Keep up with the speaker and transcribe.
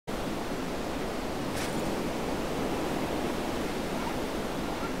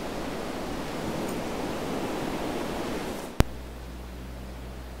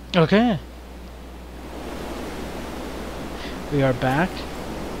Okay. We are back.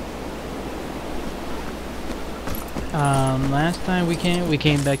 Last time we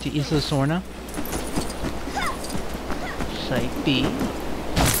came back to Isla Sorna. Site B.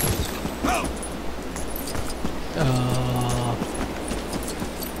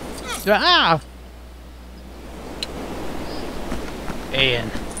 Ah!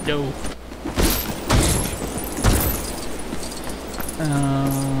 And no.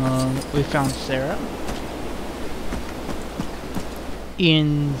 We found Sarah.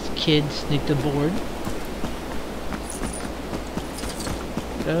 Ian's kids sneaked aboard.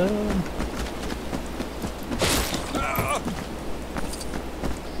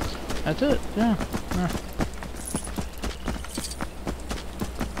 That's it. Yeah.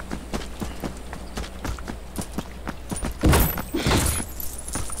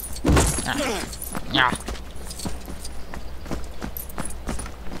 Yeah.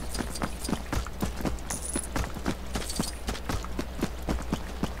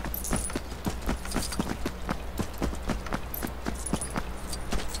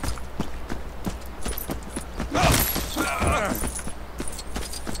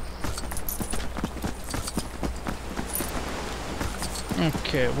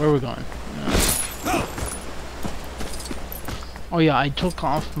 Okay, where are we going? Oh yeah, I took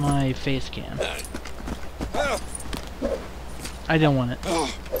off my face cam. I didn't want it.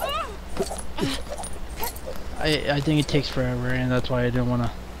 I think it takes forever, and that's why I didn't want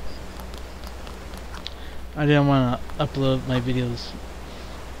to upload my videos.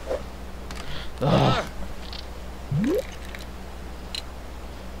 Ugh.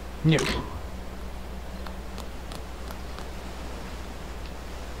 Nick.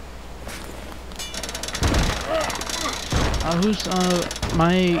 Who's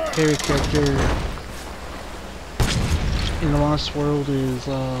my favorite character in the Lost World is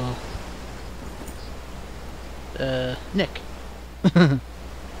Nick. I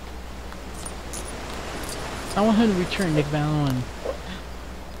want him to return, Nick Vallon.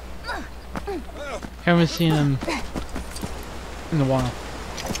 Haven't seen him in a while.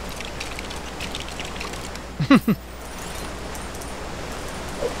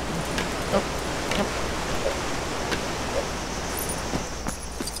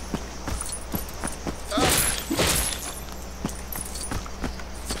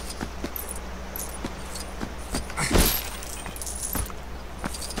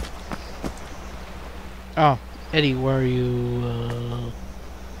 Oh, Eddie, where are you?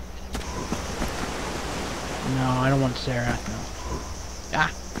 No, I don't want Sarah. No.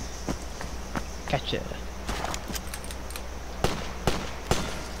 Ah, gotcha.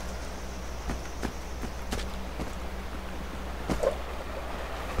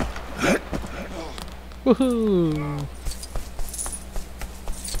 Woohoo!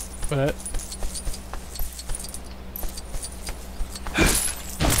 What?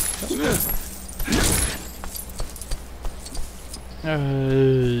 No.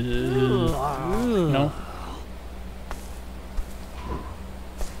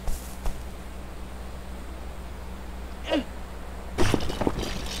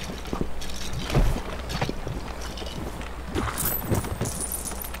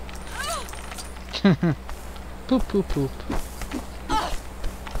 Poop, poop, poop.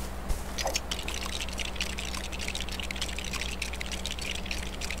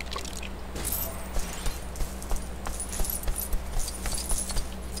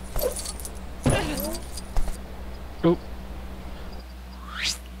 Oh.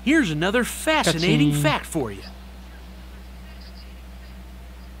 Here's another fascinating fact for you.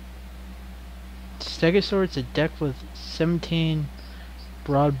 Stegosaurus is decked with 17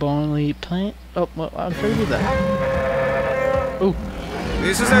 broad bonely plant. Oh, well, I'm trying to do that. Oh.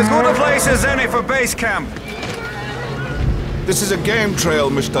 This is as good a place as any for base camp. This is a game trail,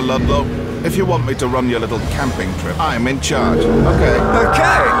 Mr. Ludlow. If you want me to run your little camping trip, I'm in charge. Okay.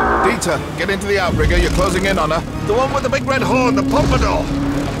 Okay! Dieter, get into the outrigger. You're closing in on her. The one with the big red horn, the pompadour.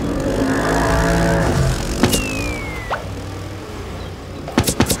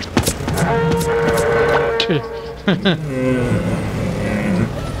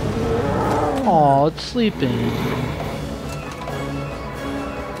 Aw, it's sleeping.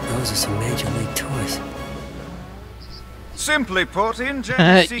 Those are some Major League toys. Simply put,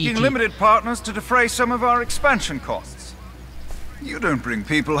 InJet is seeking limited partners to defray some of our expansion costs. You don't bring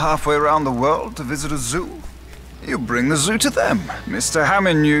people halfway around the world to visit a zoo. You bring the zoo to them. Mr.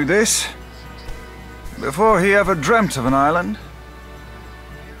 Hammond knew this before he ever dreamt of an island.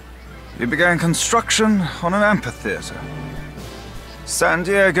 He began construction on an amphitheater. San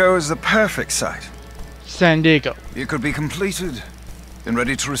Diego is the perfect site. San Diego. It could be completed Been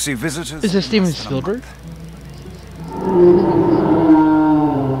ready to receive visitors? Is this Steven in less than a Spielberg?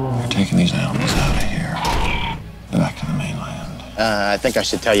 month. You're taking these animals out of here. Back to the mainland. I think I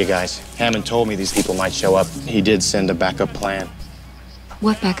should tell you guys. Hammond told me these people might show up. He did send a backup plan.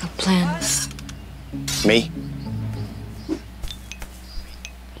 What backup plan? Me?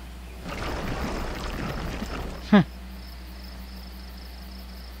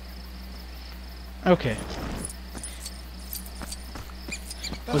 Okay.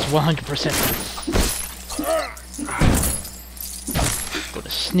 Was 100%. Go to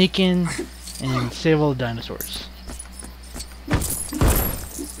sneak in and save all the dinosaurs.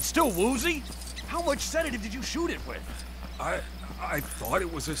 It's still woozy? How much sedative did you shoot it with? I thought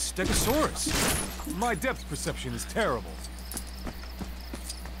it was a stegosaurus. My depth perception is terrible.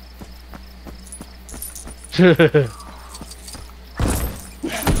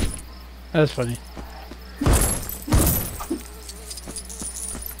 That's funny.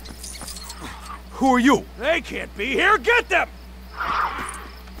 Who are you? They can't be here. Get them!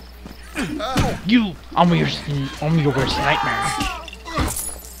 You! I'm your worst nightmare.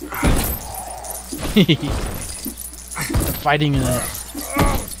 The fighting in this.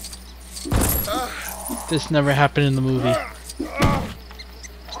 This never happened in the movie.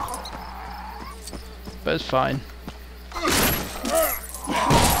 But it's fine.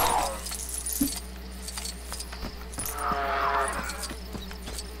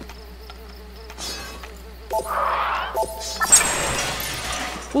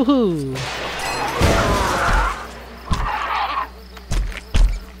 Woohoo!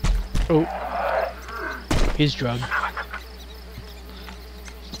 Oh. He's drugged.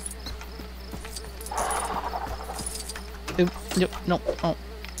 No. Oh.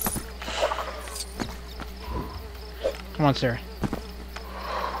 Come on, Sarah.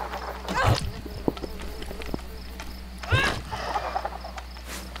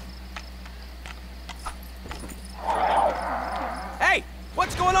 Hey!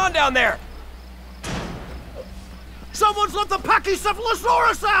 What's going on down there? Someone's let the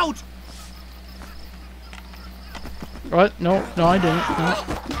Pachycephalosaurus out! What? No, I didn't. No.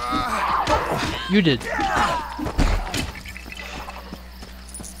 You did.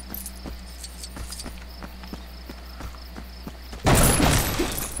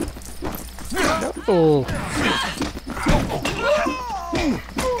 Oh.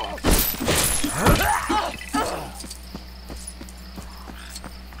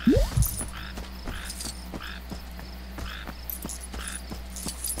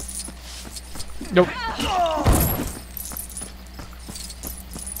 Nope.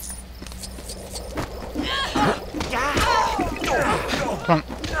 Come on.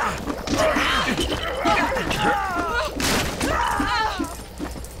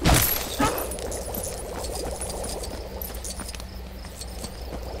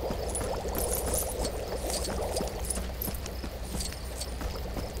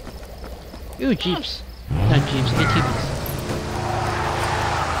 Ooh, Jeeps. Not Jeeps, ATVs.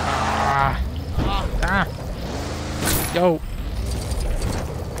 Go.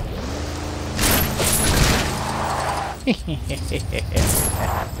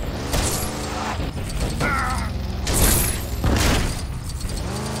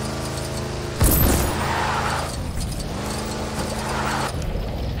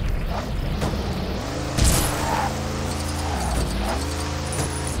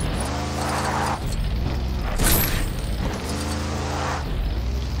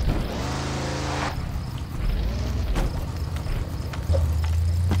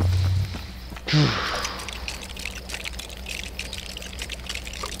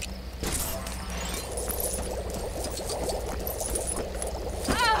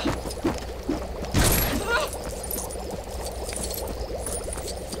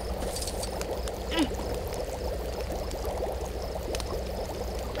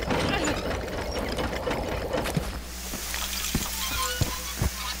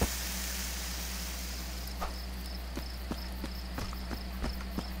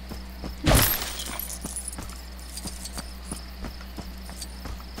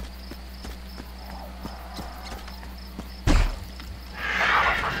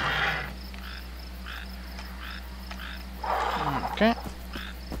 Okay.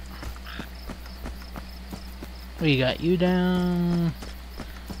 We got you down.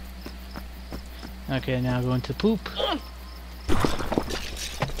 Okay, now going to poop.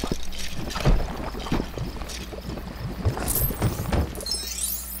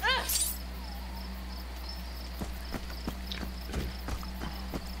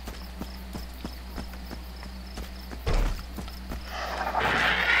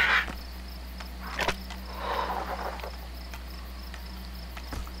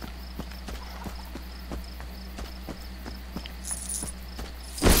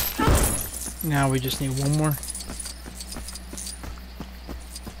 Now we just need one more.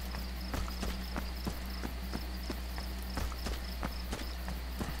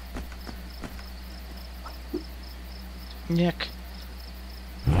 Nick.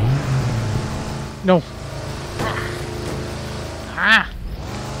 No. Ah.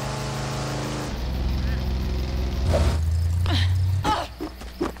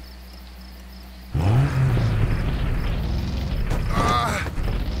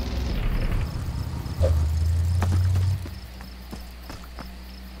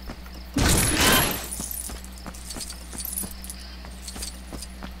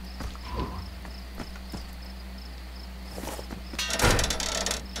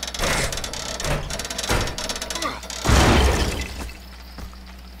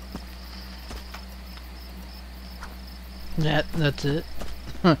 That's it.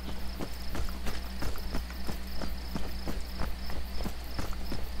 Huh.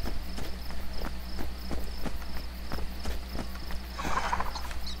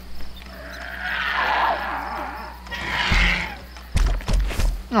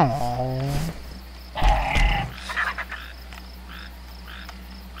 Aww.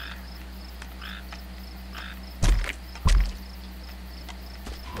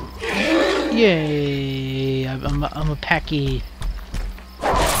 Yay! I'm a packy.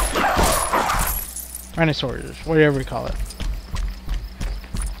 Dinosaurs, whatever we call it.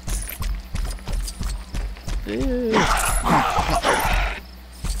 Ew.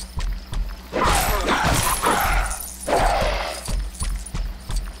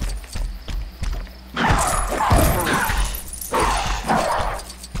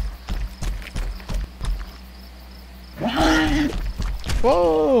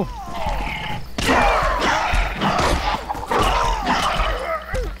 Whoa!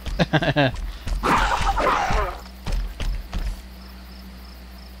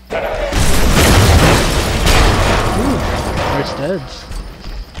 Studs.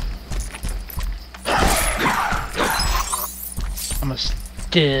 I'm a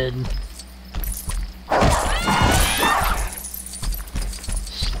stud.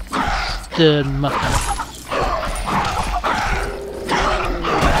 Stud muffin.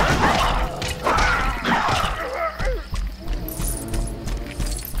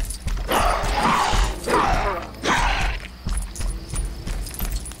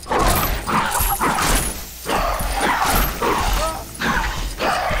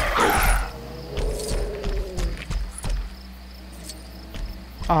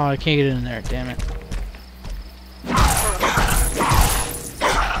 Oh, I can't get in there, damn it.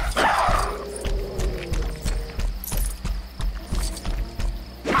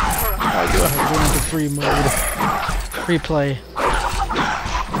 I do have to go into free mode. Free play.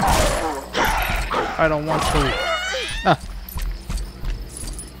 I don't want to. Ah.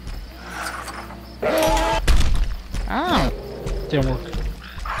 Ow! Didn't work.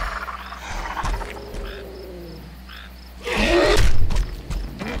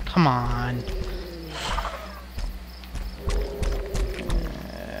 Come on.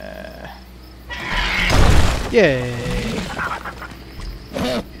 Yay.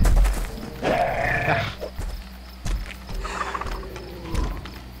 Ah.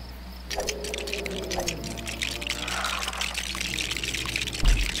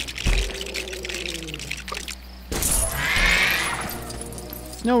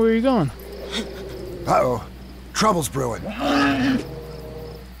 No, where are you going? Uh-oh. Trouble's brewing.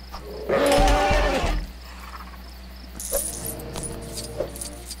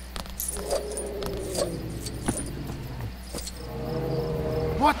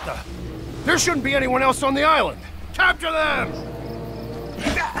 What the? There shouldn't be anyone else on the island. Capture them!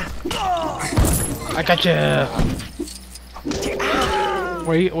 I got you.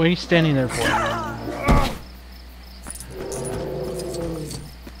 What are you standing there for?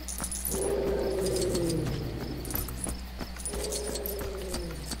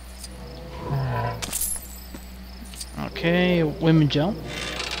 Okay, women jump.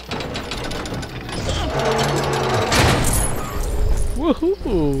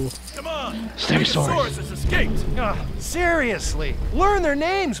 Woohoo! Come on! Stegosaurus has escaped! Seriously, learn their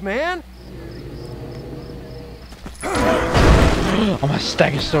names, man. I'm a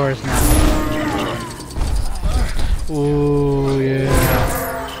Stegosaurus now. Ooh, yeah.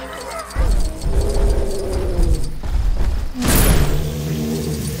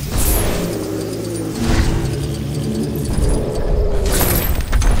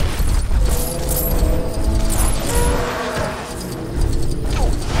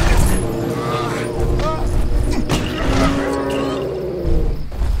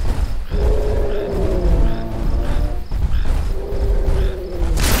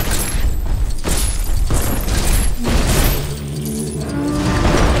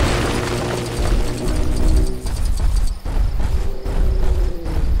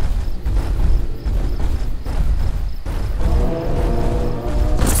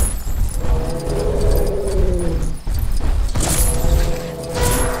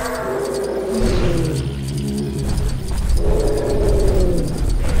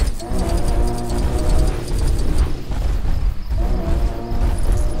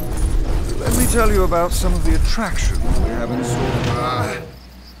 Let me tell you about some of the attractions we have in store.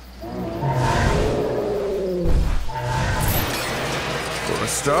 For a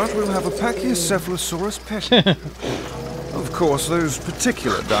start, we'll have a Pachycephalosaurus pet. Of course, those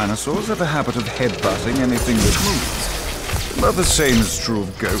particular dinosaurs have a habit of headbutting anything that moves. But the same is true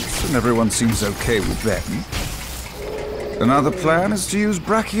of ghosts, and everyone seems okay with them. Another plan is to use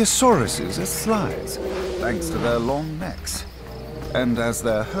Brachiosauruses as slides, thanks to their long necks. And as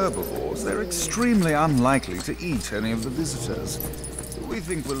they're herbivores, they're extremely unlikely to eat any of the visitors. We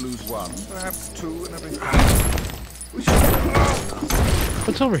think we'll lose one, perhaps two in every... We should...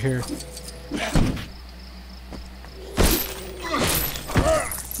 What's over here?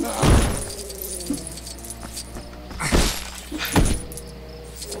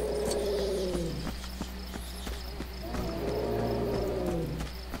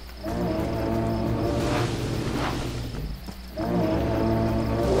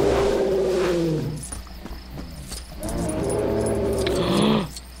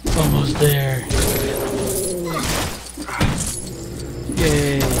 Almost there.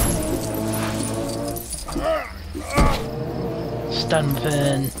 Yay. Stun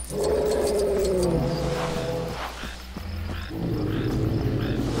fin.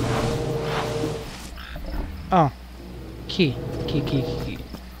 Oh. Key. Key.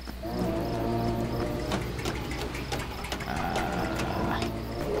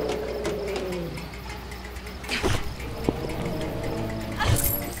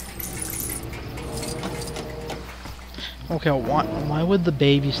 Okay, why would the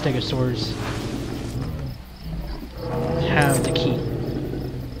baby Stegosaurus have the key?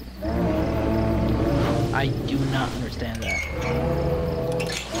 I do not understand that.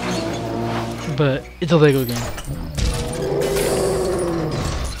 But it's a Lego game.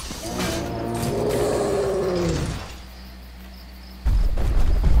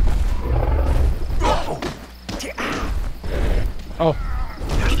 Oh.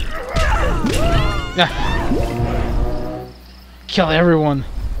 Yeah. Kill everyone.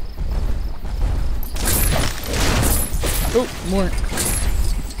 Oh, more.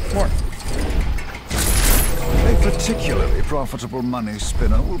 A particularly profitable money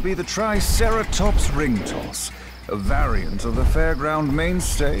spinner will be the Triceratops ring toss, a variant of the fairground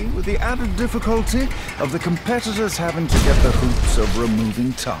mainstay with the added difficulty of the competitors having to get the hoops over a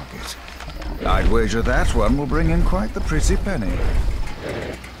moving target. I'd wager that one will bring in quite the pretty penny.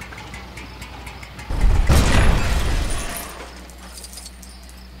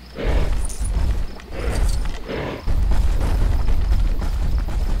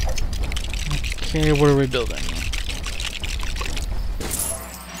 Okay, what are we building?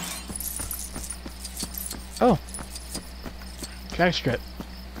 Oh. Drag strip.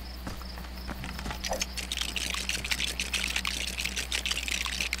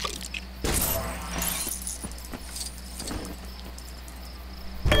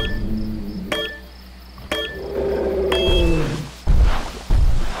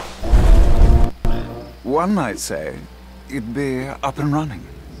 One might say it'd be up and running.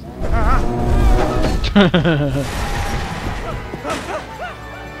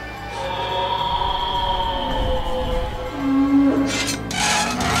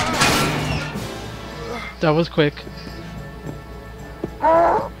 That was quick.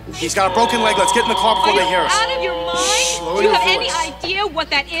 He's got a broken leg. Let's get in the car before they hear us. Out of your mind? Do you have any idea what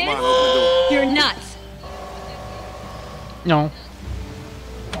that is? Come on, open the door. You're nuts. No.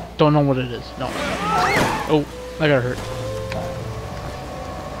 Don't know what it is. No. Oh, I got hurt.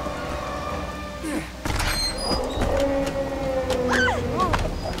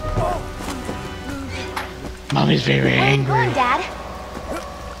 Mommy's very angry. Where are you going, Dad?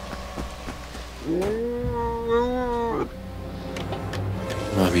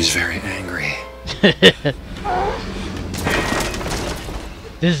 Mommy's very angry.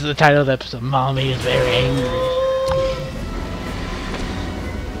 This is the title of the episode. Mommy is very angry.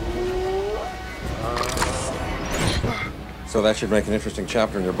 So that should make an interesting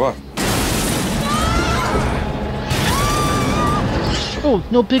chapter in your book. Oh,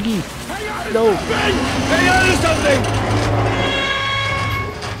 no piggy. No. Hang on to something!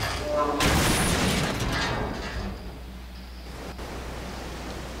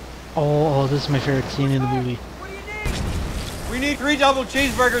 Oh, this is my favorite scene in the movie. We need 3 double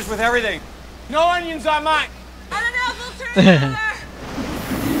cheeseburgers with everything. No onions on mine. I don't know if we'll turn it over.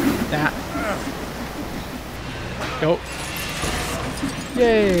 That. Go.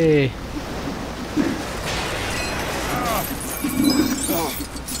 Yay.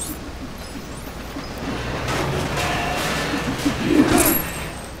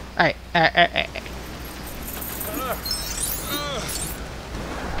 Alright.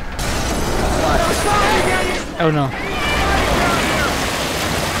 Oh no.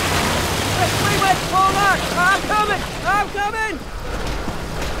 Hold on! I'm coming! I'm coming!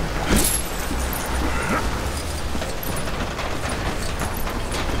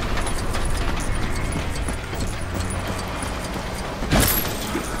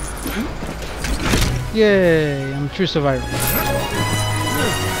 Yay! I'm a true survivor.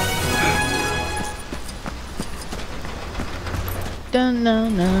 Dun, na,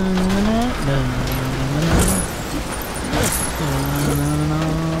 na, na, na, na.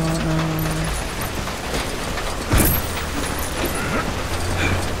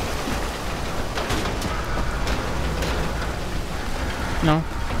 No?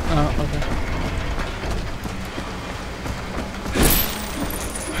 Oh, okay.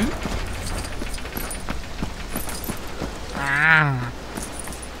 Ah.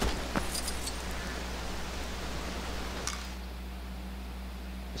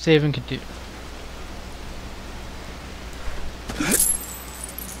 Save and continue.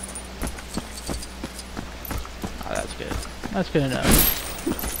 Oh, that's good. That's good enough.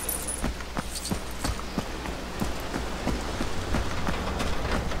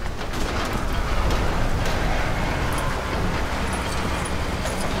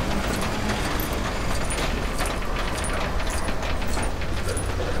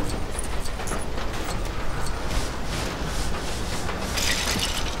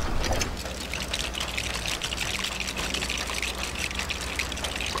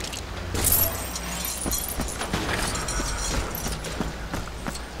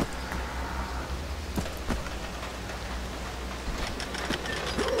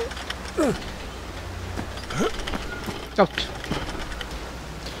 Oh.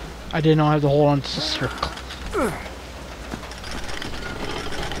 I didn't know I had to hold on to the circle.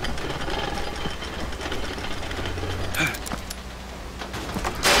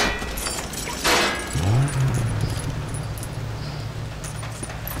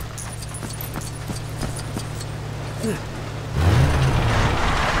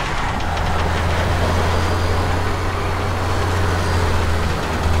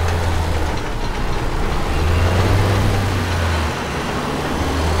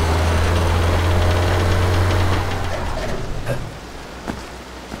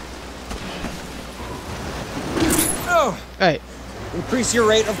 Hey. Increase your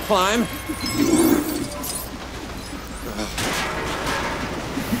rate of climb.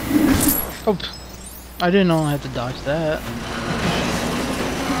 Oh. I didn't know I had to dodge that.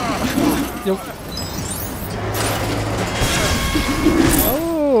 Yep.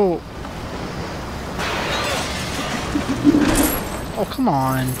 Oh. Oh, come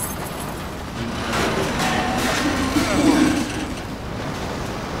on.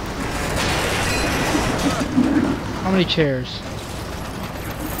 How many chairs?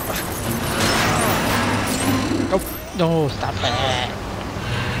 Oh, no, stop that.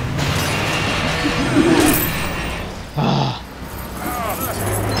 Ah.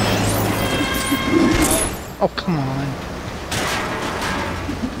 Oh, come on.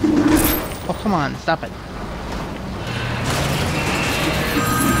 Oh, come on, stop it.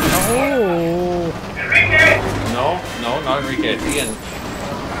 Oh. No, not Enrique. Ian.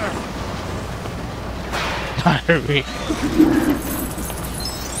 Enrique.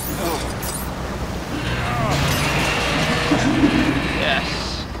 Yes.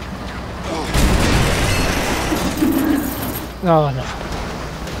 Oh no.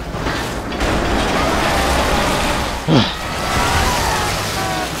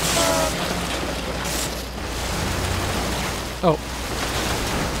 Oh.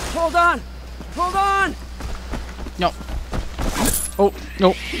 Hold on! Hold on! No. Oh,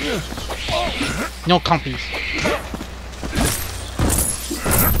 no. No compies.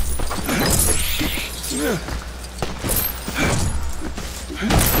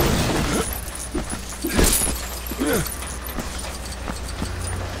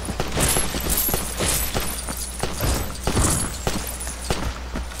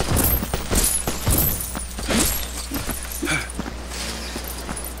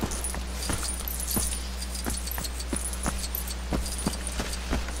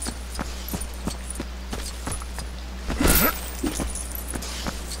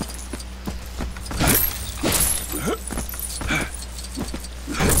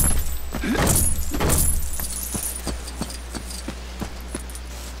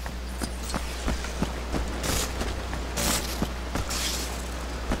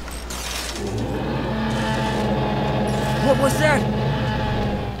 What was that?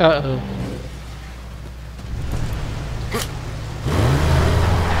 Uh-oh.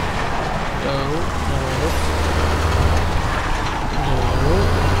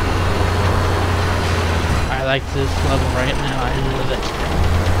 like this level right now. I love it.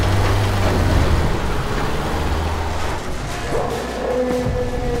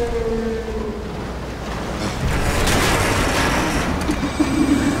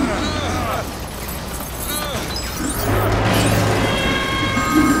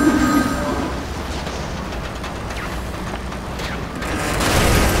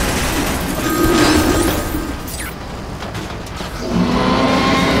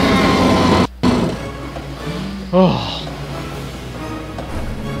 Oh.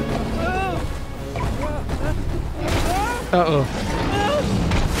 Uh-oh.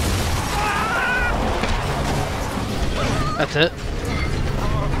 That's it.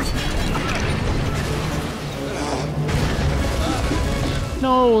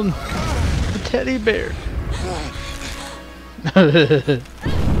 No, the teddy bear.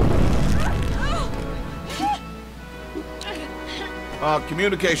 Our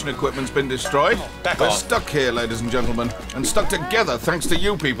communication equipment's been destroyed. We're stuck here, ladies and gentlemen, and stuck together thanks to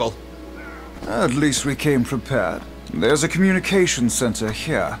you people. At least we came prepared. There's a communication center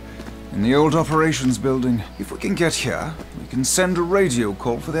here, in the old operations building. If we can get here, we can send a radio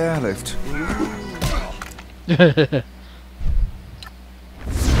call for the airlift.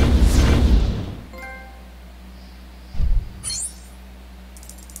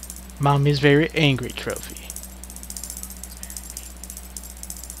 Mommy's very angry trophy.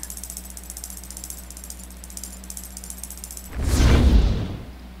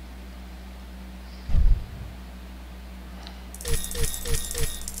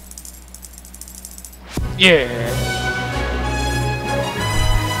 Yeah.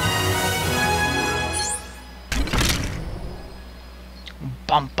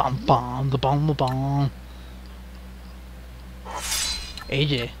 Bum bum bum the bum the bum.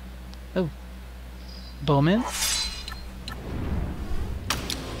 AJ. Oh. Bowman.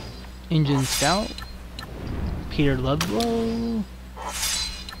 Engine Scout. Peter Ludlow.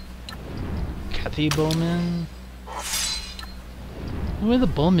 Kathy Bowman. Who are the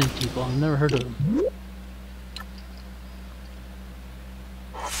Bowman people? I've never heard of them.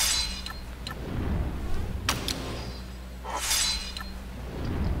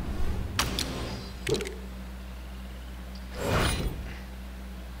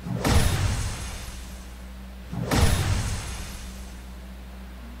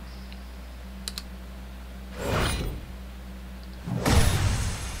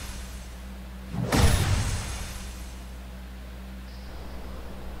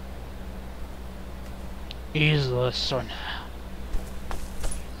 Isla Sorna.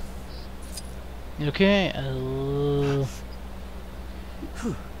 Okay,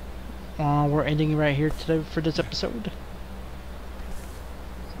 we're ending right here today for this episode.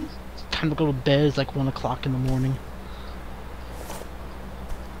 It's time to go to bed. It's like 1 o'clock in the morning.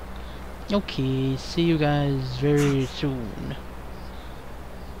 Okay, see you guys very soon.